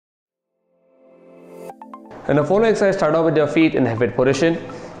In the following exercise, start off with your feet in heavy position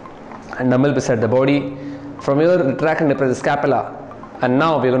and dumbbell beside the body. From here, retract and depress the scapula. And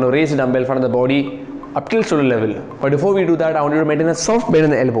now we're going to raise the dumbbell in front of the body up till shoulder level. But before we do that, I want you to maintain a soft bend in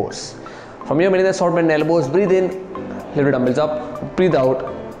the elbows. From here, maintain a soft bend in the elbows. Breathe in, lift the dumbbells up. Breathe out,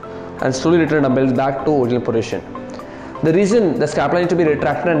 and slowly return the dumbbells back to original position. The reason the scapula needs to be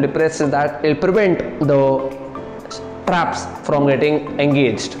retracted and depressed is that it will prevent the traps from getting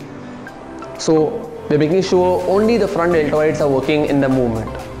engaged. So we're making sure only the front deltoids are working in the movement.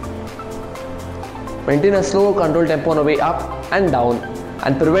 Maintain a slow controlled tempo on the way up and down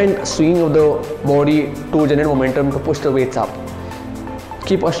and prevent swinging of the body to generate momentum to push the weights up.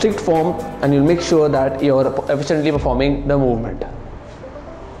 Keep a strict form and you'll make sure that you're efficiently performing the movement.